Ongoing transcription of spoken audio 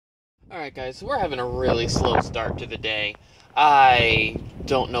Alright guys, so we're having a really slow start to the day. I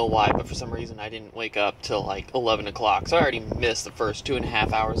don't know why, but for some reason I didn't wake up till like 11 o'clock, so I already missed the first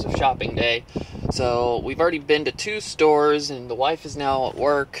 2.5 hours of shopping day. So we've already been to 2 stores, and the wife is now at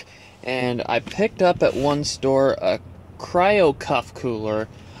work, and I picked up at one store a cryo cuff cooler.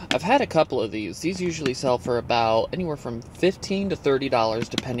 I've had a couple of these. These usually sell for about anywhere from $15 to $30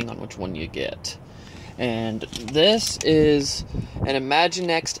 depending on which one you get. And this is an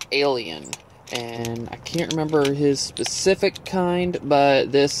Imaginext Alien, and I can't remember his specific kind,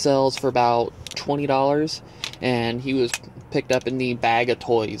 but this sells for about $20, and he was picked up in the bag of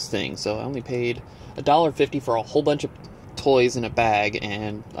toys thing, so I only paid $1.50 for a whole bunch of toys in a bag,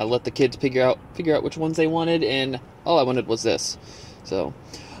 and I let the kids figure out which ones they wanted, and all I wanted was this. So,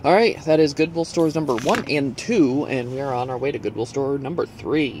 alright, that is Goodwill stores number 1 and 2, and we are on our way to Goodwill store number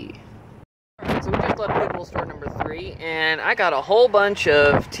 3. Alright, so we just left Goodwill store number 3, and I got a whole bunch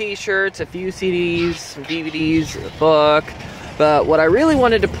of t-shirts, a few CDs, some DVDs, a book, but what I really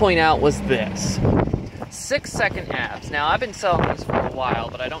wanted to point out was this. 6-second abs. Now, I've been selling these for a while,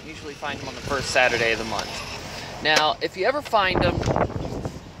 but I don't usually find them on the first Saturday of the month. Now, if you ever find them,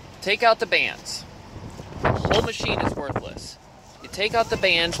 take out the bands. The whole machine is worthless. You take out the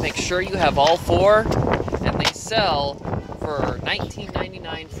bands, make sure you have all 4, and they sell for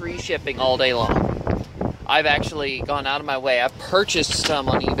 $19.99 free shipping all day long. I've actually gone out of my way. I've purchased some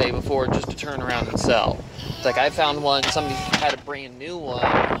on eBay before just to turn around and sell. It's like I found one, somebody had a brand new one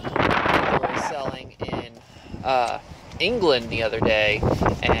they were selling in England the other day,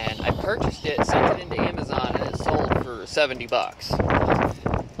 and I purchased it, sent it into Amazon, and it sold for $70.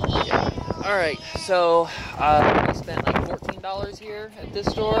 Yeah. Alright, so we spent like $14 here at this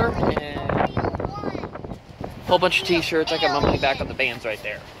store, and whole bunch of t-shirts. I got my money back on the bands right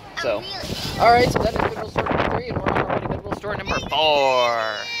there. So, alright, so that is Goodwill store number 3, and we're on our way to Goodwill store number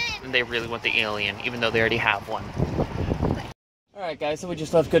 4. And they really want the Alien, even though they already have one. Alright guys, so we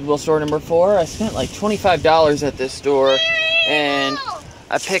just left Goodwill store number 4. I spent like $25 at this store, and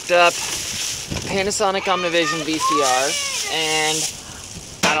I picked up a Panasonic Omnivision VCR,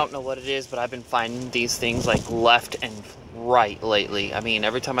 and I don't know what it is, but I've been finding these things like left and right lately. I mean,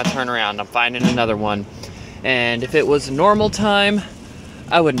 every time I turn around, I'm finding another one. And if it was normal time,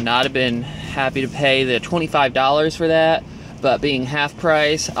 I would not have been happy to pay the $25 for that, but being half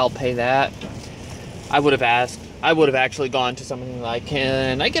price, I'll pay that. I would have actually gone to something like,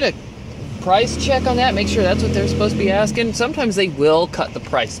 can I get a price check on that? Make sure that's what they're supposed to be asking. Sometimes they will cut the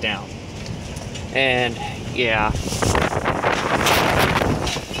price down. And yeah.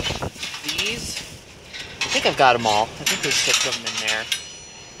 These, I think I've got them all. I think there's 6 of them in there.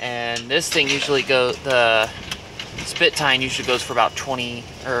 And this thing usually goes, the spit tine usually goes for about 20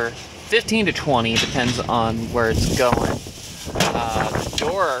 or 15 to 20, depends on where it's going. The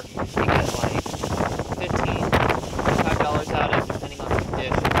door, you get like $15, $25 out of it, depending on the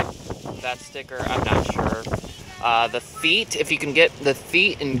condition. That sticker, I'm not sure. The feet, if you can get the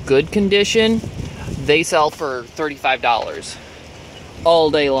feet in good condition, they sell for $35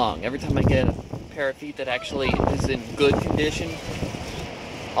 all day long. Every time I get a pair of feet that actually is in good condition,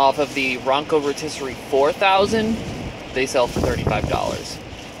 off of the Ronco Rotisserie 4000, they sell for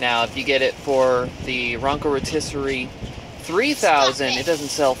 $35. Now, if you get it for the Ronco Rotisserie 3000, it doesn't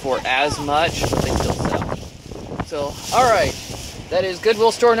sell for as much, but they still sell. So, alright, that is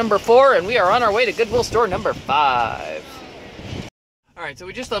Goodwill store number 4, and we are on our way to Goodwill store number 5. Alright, so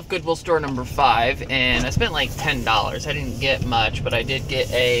we just left Goodwill store number 5, and I spent like $10. I didn't get much, but I did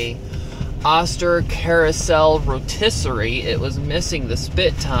get a Oster Carousel Rotisserie. It was missing the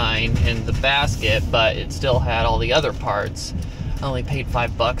spit tine in the basket, but it still had all the other parts. I only paid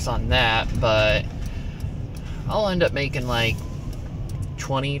 $5 on that, but I'll end up making like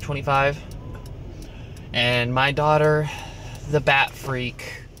 20, 25. And my daughter, the bat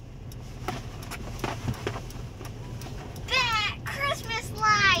freak. Bat Christmas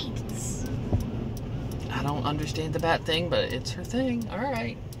lights! I don't understand the bat thing, but it's her thing.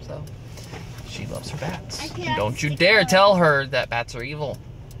 Alright, so she loves her bats. And don't you dare tell her that bats are evil.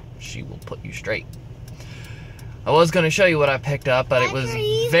 She will put you straight. I was going to show you what I picked up, but it was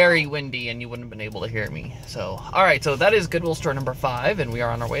very windy and you wouldn't have been able to hear me. So, alright, so that is Goodwill store number 5, and we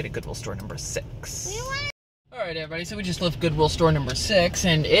are on our way to Goodwill store number 6. Alright everybody, so we just left Goodwill store number 6,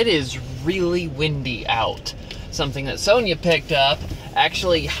 and it is really windy out. Something that Sonia picked up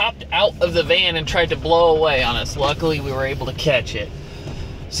actually hopped out of the van and tried to blow away on us. Luckily, we were able to catch it.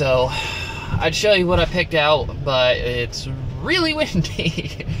 So, I'd show you what I picked out, but it's really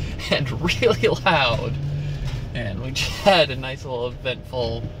windy and really loud. And we just had a nice little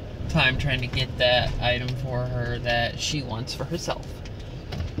eventful time trying to get that item for her that she wants for herself.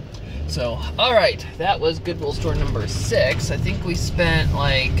 So, all right, that was Goodwill store number 6. I think we spent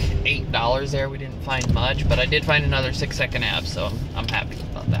like $8 there. We didn't find much, but I did find another 6-second app, so I'm happy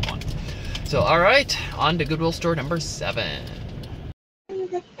about that one. So, all right, on to Goodwill store number 7.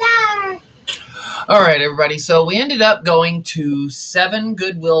 All right, everybody. So we ended up going to 7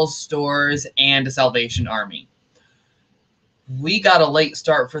 Goodwill stores and a Salvation Army. We got a late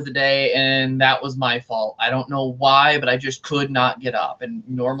start for the day, and that was my fault. I don't know why, but I just could not get up. And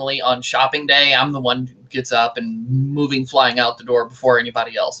normally on shopping day, I'm the one who gets up and moving, flying out the door before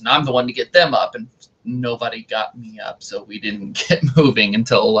anybody else. And I'm the one to get them up, and nobody got me up, so we didn't get moving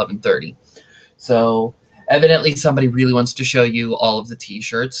until 11:30. So evidently somebody really wants to show you all of the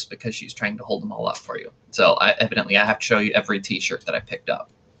t-shirts because she's trying to hold them all up for you. So evidently I have to show you every t-shirt that I picked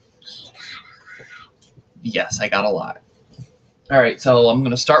up. Yes, I got a lot. All right, so I'm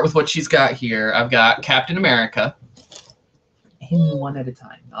going to start with what she's got here. I've got Captain America. And one at a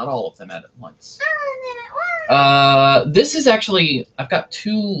time, not all of them at once. This is actually, I've got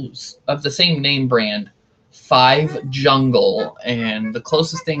 2 of the same name brand, 5 Jungle. And the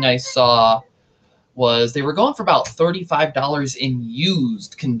closest thing I saw was they were going for about $35 in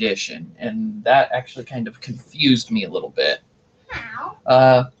used condition. And that actually kind of confused me a little bit.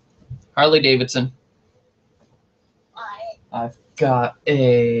 How? Harley Davidson. What? I've got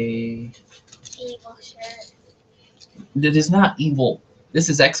a... Evil shirt. It is not evil. This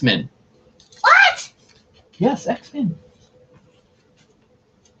is X-Men. What? Yes, X-Men.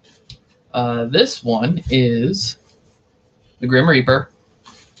 This one is the Grim Reaper.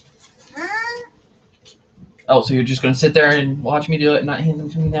 Huh? Oh, so you're just going to sit there and watch me do it and not hand them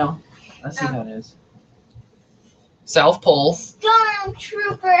to me now? I see how it is. South Pole.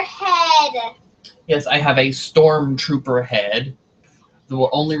 Stormtrooper head. Yes, I have a Stormtrooper head. The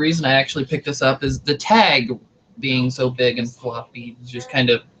only reason I actually picked this up is the tag being so big and floppy just kind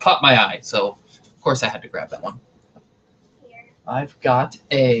of caught my eye. So, of course, I had to grab that one. Here. I've got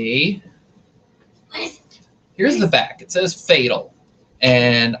a... What is it? Here's the back. It says Fatal.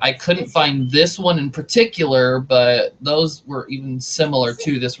 And I couldn't find this one in particular, but those were even similar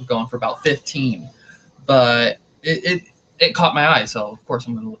to this. We're going for about 15. But it caught my eye, so of course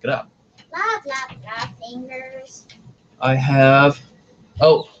I'm going to look it up. Blah, blah, blah, fingers. I have,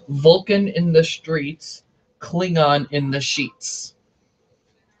 oh, Vulcan in the streets, Klingon in the sheets.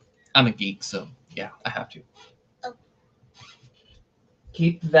 I'm a geek, so yeah, I have to. Oh.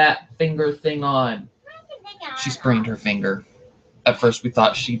 Keep that finger thing on. She sprained her finger. At first we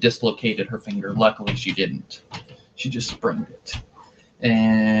thought she dislocated her finger. Luckily she didn't. She just sprained it.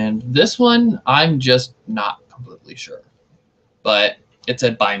 And this one, I'm just not completely sure. But it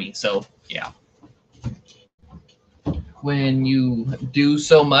said buy me, so yeah. When you do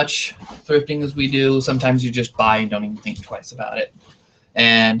so much thrifting as we do, sometimes you just buy and don't even think twice about it.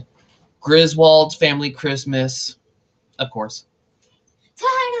 And Griswold's Family Christmas, of course.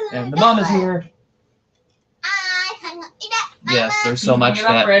 And the mom is here. Yes, there's so much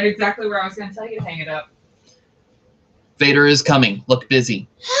that. Right exactly where I was going to tell you to hang it up. Vader is coming. Look busy.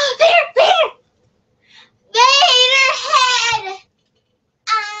 Vader head.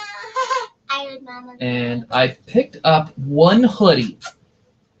 Iron Mama. And I picked up one hoodie.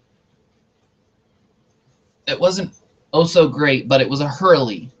 It wasn't oh so great, but it was a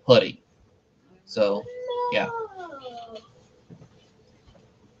Hurley hoodie. So, yeah.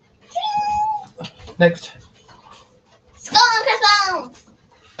 Next.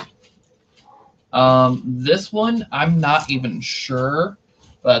 This one, I'm not even sure,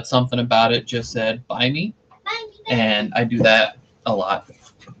 but something about it just said, buy me. And I do that a lot.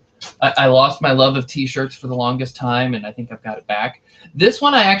 I lost my love of t-shirts for the longest time, and I think I've got it back. This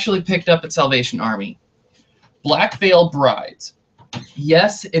one I actually picked up at Salvation Army. Black Veil Brides.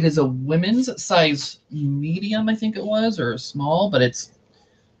 Yes, it is a women's size medium, I think it was, or a small, but it's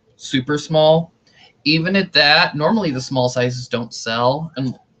super small. Even at that, normally the small sizes don't sell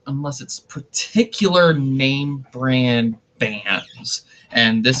unless it's particular name brand bands.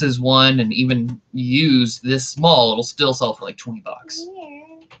 And this is one, and even used this small, it'll still sell for like 20 bucks.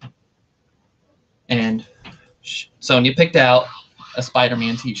 And Sonia picked out a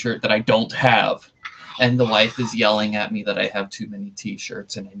Spider-Man t-shirt that I don't have. And the wife is yelling at me that I have too many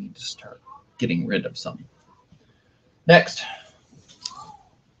t-shirts and I need to start getting rid of some. Next.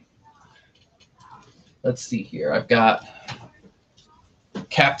 Let's see here. I've got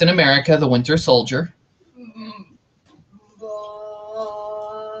Captain America, the Winter Soldier.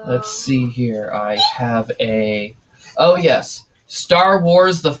 Let's see here. I have a, oh yes, Star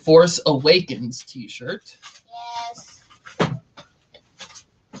Wars The Force Awakens t-shirt. Yes.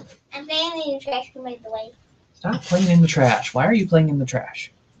 I'm playing in the trash can, by the way. Stop playing in the trash. Why are you playing in the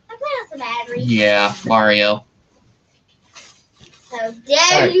trash? I'm playing the battery. Yeah, Mario. How dare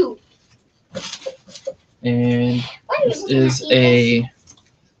Alright. you? And Why are you this looking is at me a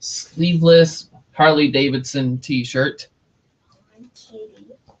sleeveless Harley Davidson t-shirt. this?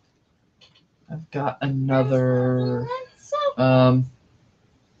 Kitty. I've got another That's so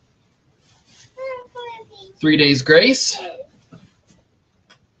 3 Days Grace.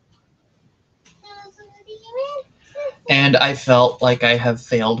 And I felt like I have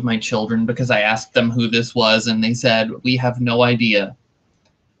failed my children because I asked them who this was and they said, we have no idea.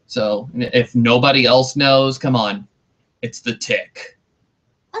 So if nobody else knows, come on. It's the Tick.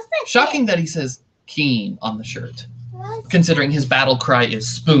 What's that? Shocking that he says Keen on the shirt, What's considering his battle cry is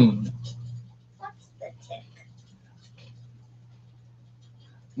Spoon. the tick?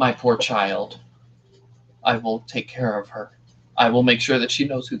 My poor child. I will take care of her. I will make sure that she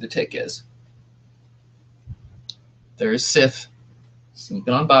knows who the Tick is. There's Sif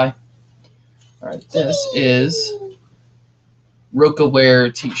sneaking on by. All right, this is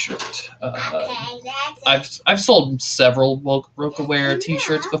Roka-Wear t-shirt. Okay, that's it. I've sold several Roka-Wear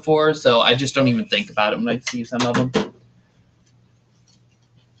t-shirts before, so I just don't even think about it when I see some of them.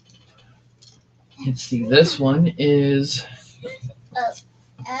 Let's see, this one is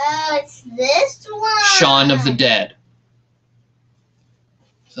Oh, it's this one. Shaun of the Dead.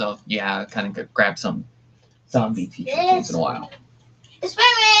 So yeah, I kind of grab some zombie t-shirts once in a while.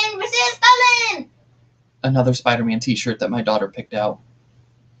 Spider-Man versus Spider-Man. Another Spider-Man t-shirt that my daughter picked out.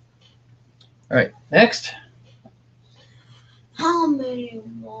 All right, next. How many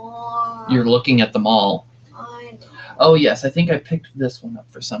more? You're looking at them all. I know. Oh yes, I think I picked this one up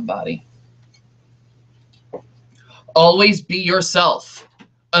for somebody. Always be yourself.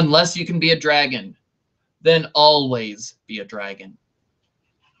 Unless you can be a dragon, then always be a dragon.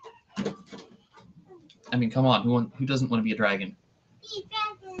 I mean, come on, who doesn't want to be a dragon?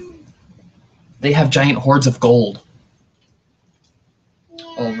 They have giant hoards of gold. Yeah.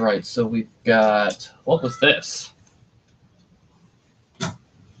 All right, so we've got, what was this?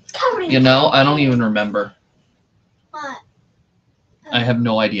 Covered in You know, I don't even remember. what? I have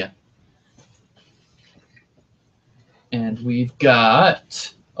no idea. And we've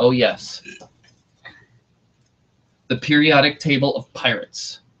got, oh yes, the periodic table of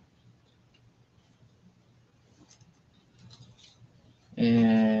pirates.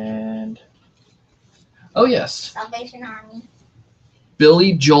 And, oh yes, Salvation Army.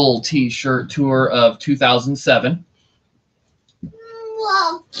 Billy Joel t-shirt tour of 2007.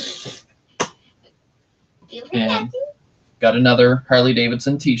 Whoa. You And got another Harley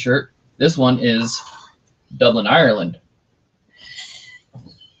Davidson t-shirt. This one is Dublin, Ireland.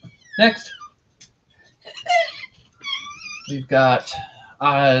 Next, we've got,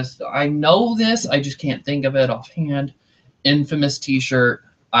 I know this, I just can't think of it offhand. Infamous t-shirt.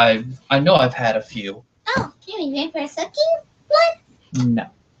 I know I've had a few. Oh, you mean Vampire Sucking Blood? No.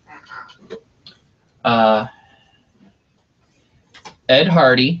 Ed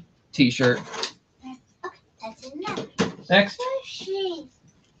Hardy t-shirt. Okay, that's enough. Next, Shush.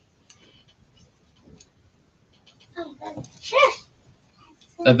 Oh, that's shush.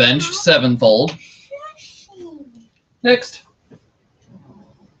 Avenged Sevenfold. Shushing. Next.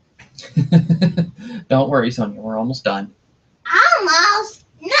 Don't worry, Sonia, we're almost done. Almost.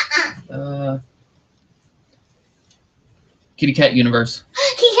 Nuh-uh. Kitty Cat Universe.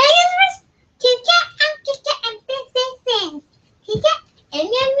 Kit Kat Universe? Kit Kat and Princess. Kit Kat and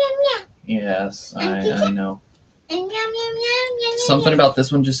meow. Yes, I know. And meow. Something about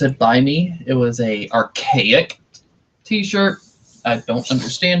this one just said buy me. It was a archaic t-shirt. I don't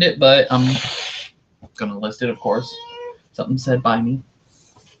understand it, but I'm gonna list it, of course. Something said buy me.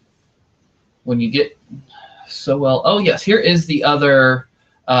 When you get so well, oh yes, here is the other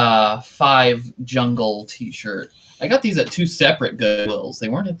 5 Jungle t-shirt. I got these at 2 separate Goodwills. They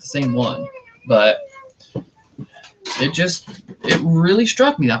weren't at the same one, but it really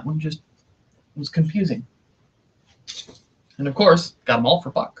struck me. That one just was confusing. And of course, got them all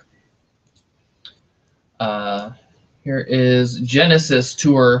for $1. Here is Genesis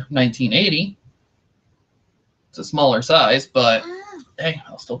Tour 1980. It's a smaller size, but hey,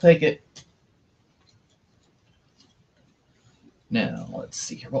 I'll still take it. Now, let's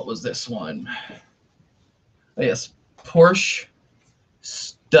see here. What was this one? Oh, yes, Porsche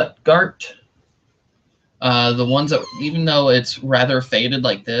Stuttgart. The ones that, even though it's rather faded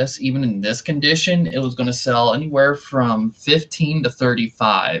like this, even in this condition, it was going to sell anywhere from 15 to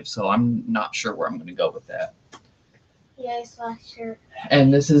 35. So I'm not sure where I'm going to go with that. Yes, last shirt.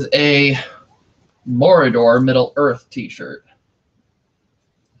 And this is a Morador Middle Earth t-shirt.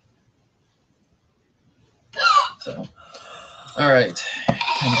 So, all All right,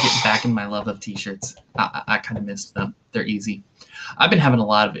 kind of getting back in my love of t-shirts. I kind of missed them. They're easy. I've been having a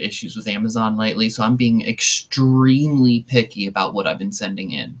lot of issues with Amazon lately, so I'm being extremely picky about what I've been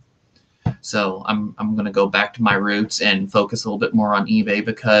sending in. So I'm going to go back to my roots and focus a little bit more on eBay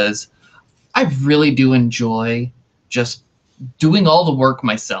because I really do enjoy just doing all the work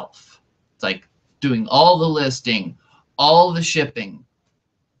myself. It's like doing all the listing, all the shipping,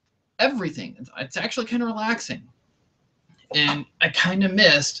 everything. It's actually kind of relaxing. And I kind of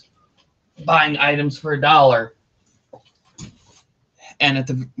missed buying items for $1. And at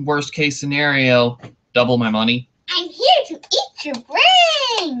the worst case scenario, double my money. I'm here to eat your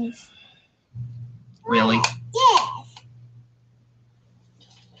brains. Really? Yes.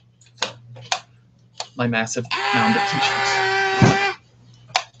 My massive mound of t-shirts.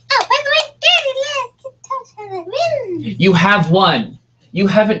 Oh, by the way, Daddy, let's touch on the rim. You have one. You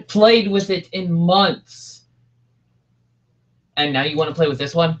haven't played with it in months. And now you want to play with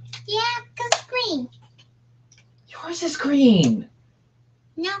this one? Yeah, because it's green. Yours is green.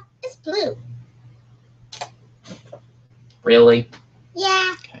 No, it's blue. Really?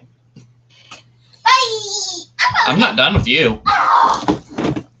 Yeah. Okay. Bye. I'm not done with you.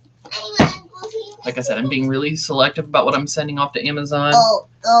 Oh. Like I said, I'm being really selective about what I'm sending off to Amazon.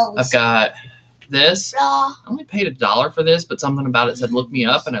 Oh. I've got this. Raw. I only paid $1 for this, but something about it said look me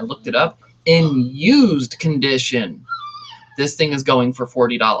up, and I looked it up. In used condition. This thing is going for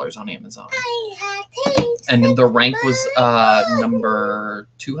 $40 on Amazon. And the rank was number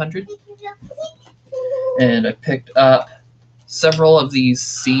 200. And I picked up several of these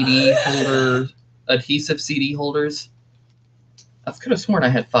CD holders, adhesive CD holders. I could have sworn I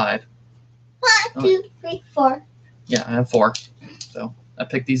had 5. 1, 2, 3, 4. Yeah, I have 4. So I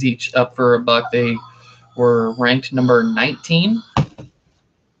picked these each up for $1. They were ranked number 19.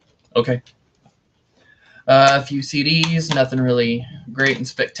 Okay. A few CDs, nothing really great and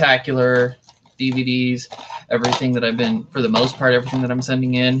spectacular. DVDs, everything that I've been, for the most part, everything that I'm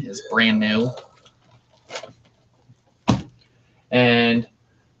sending in is brand new. And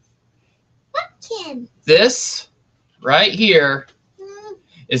this right here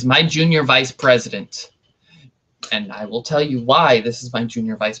is my junior vice president. And I will tell you why this is my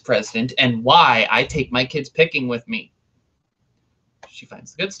junior vice president and why I take my kids picking with me. She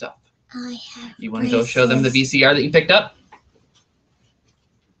finds the good stuff. You want to go show them the VCR that you picked up?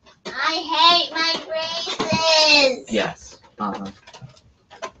 I hate my braces. Yes.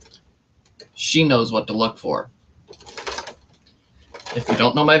 She knows what to look for. If you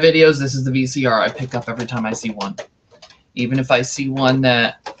don't know my videos, this is the VCR I pick up every time I see one. Even if I see one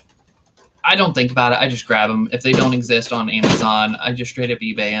that I don't think about it, I just grab them. If they don't exist on Amazon, I just straight up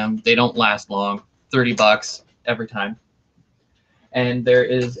eBay them. They don't last long. $30 every time. And there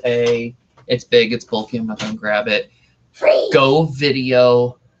is it's big, it's bulky, I'm not going to grab it. Freeze. Go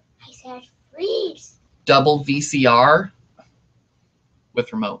Video. I said freeze. Double VCR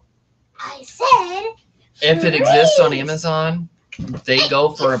with remote. I said if it exists on Amazon, they go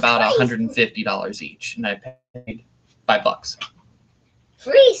for about $150 each, and I paid $5.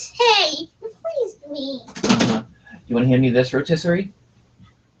 Freeze! Hey, freeze me. You want to hand me this rotisserie?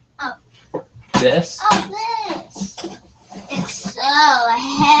 Oh. This? Oh, this. It's so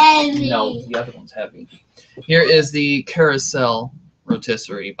heavy. No, the other one's heavy. Here is the Carousel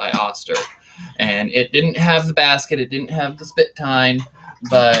rotisserie by Oster. And it didn't have the basket, it didn't have the spit tine,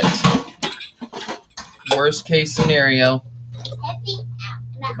 but worst case scenario,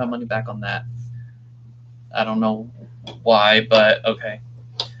 get my money back on that. I don't know why, but okay.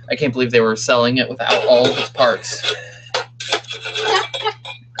 I can't believe they were selling it without all of its parts.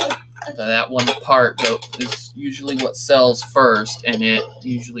 That one part is usually what sells first, and it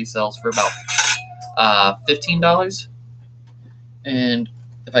usually sells for about $15. And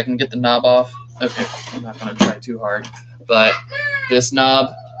if I can get the knob off, okay, I'm not going to try too hard, but this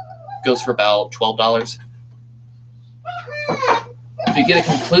knob goes for about $12. If you get it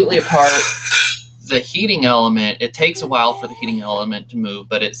completely apart, the heating element, it takes a while for the heating element to move,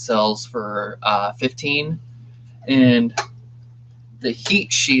 but it sells for $15. And the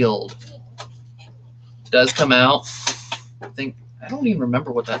heat shield does come out. I don't even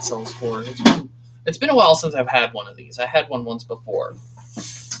remember what that sells for. It's been a while since I've had one of these. I had one once before.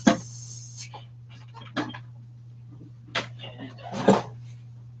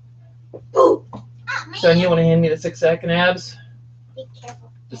 Son, you want to hand me the 6-second abs? Be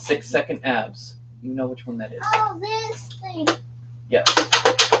careful. The 6-second abs. You know which one that is. Oh, this thing. Yeah.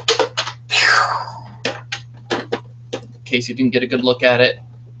 In case you didn't get a good look at it,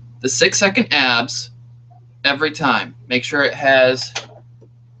 the 6-second abs, every time, make sure it has,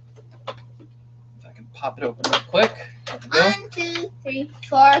 if I can pop it open real quick, go. 1, 2, 3,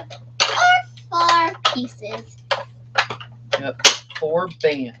 4. 4 pieces. Yep, 4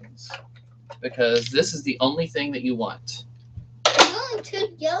 bands. Because this is the only thing that you want. There's only 2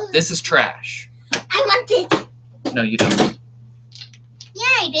 yellow. This is trash. I want this. No, you don't. Yeah,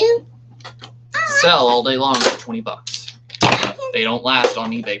 I do. Sell all day long for 20 bucks. They don't last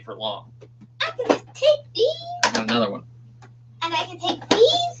on eBay for long. I can take these, I got another one. and I can take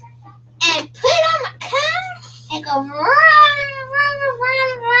these and put it on my car and go round.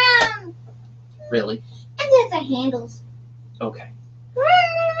 Really? And there's the handles. Okay.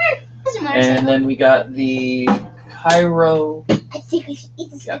 There's a And motorcycle. then we got the Cairo, I think we should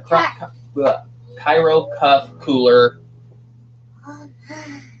eat this. Cairo cuff cooler. Oh,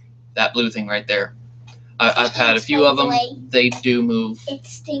 That blue thing right there. I've had a few of them. They do move. it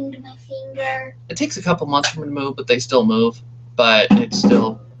stinged my finger. It takes a couple months for them to move, but they still move. But it's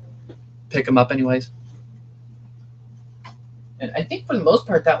still pick them up anyways. And I think for the most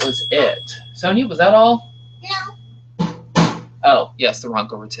part that was it. Sonia, was that all? No. Oh, yes, the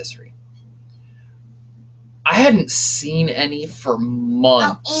Ronco rotisserie. I hadn't seen any for Oh,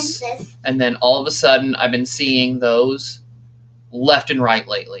 months. and this. And then all of a sudden I've been seeing those left and right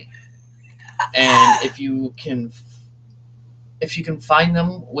lately. And if you can find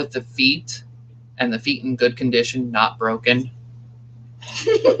them with the feet and the feet in good condition, not broken,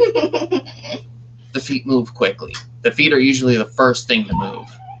 the feet move quickly. The feet are usually the first thing to move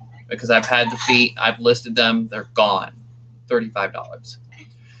because I've had the feet, I've listed them, they're gone. $35.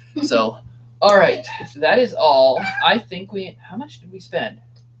 So, all right, that is all. I think how much did we spend?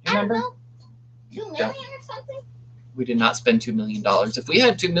 Do you I don't remember? know. 2 million or something? We did not spend $2 million. If we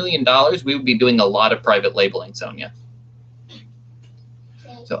had $2 million, we would be doing a lot of private labeling, Sonia.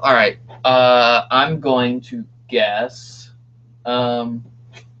 So, all right, I'm going to guess $90?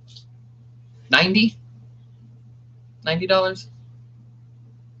 $90?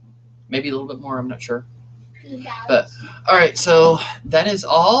 Maybe a little bit more, I'm not sure. But, all right, so that is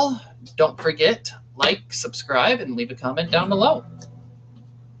all. Don't forget, like, subscribe, and leave a comment down below.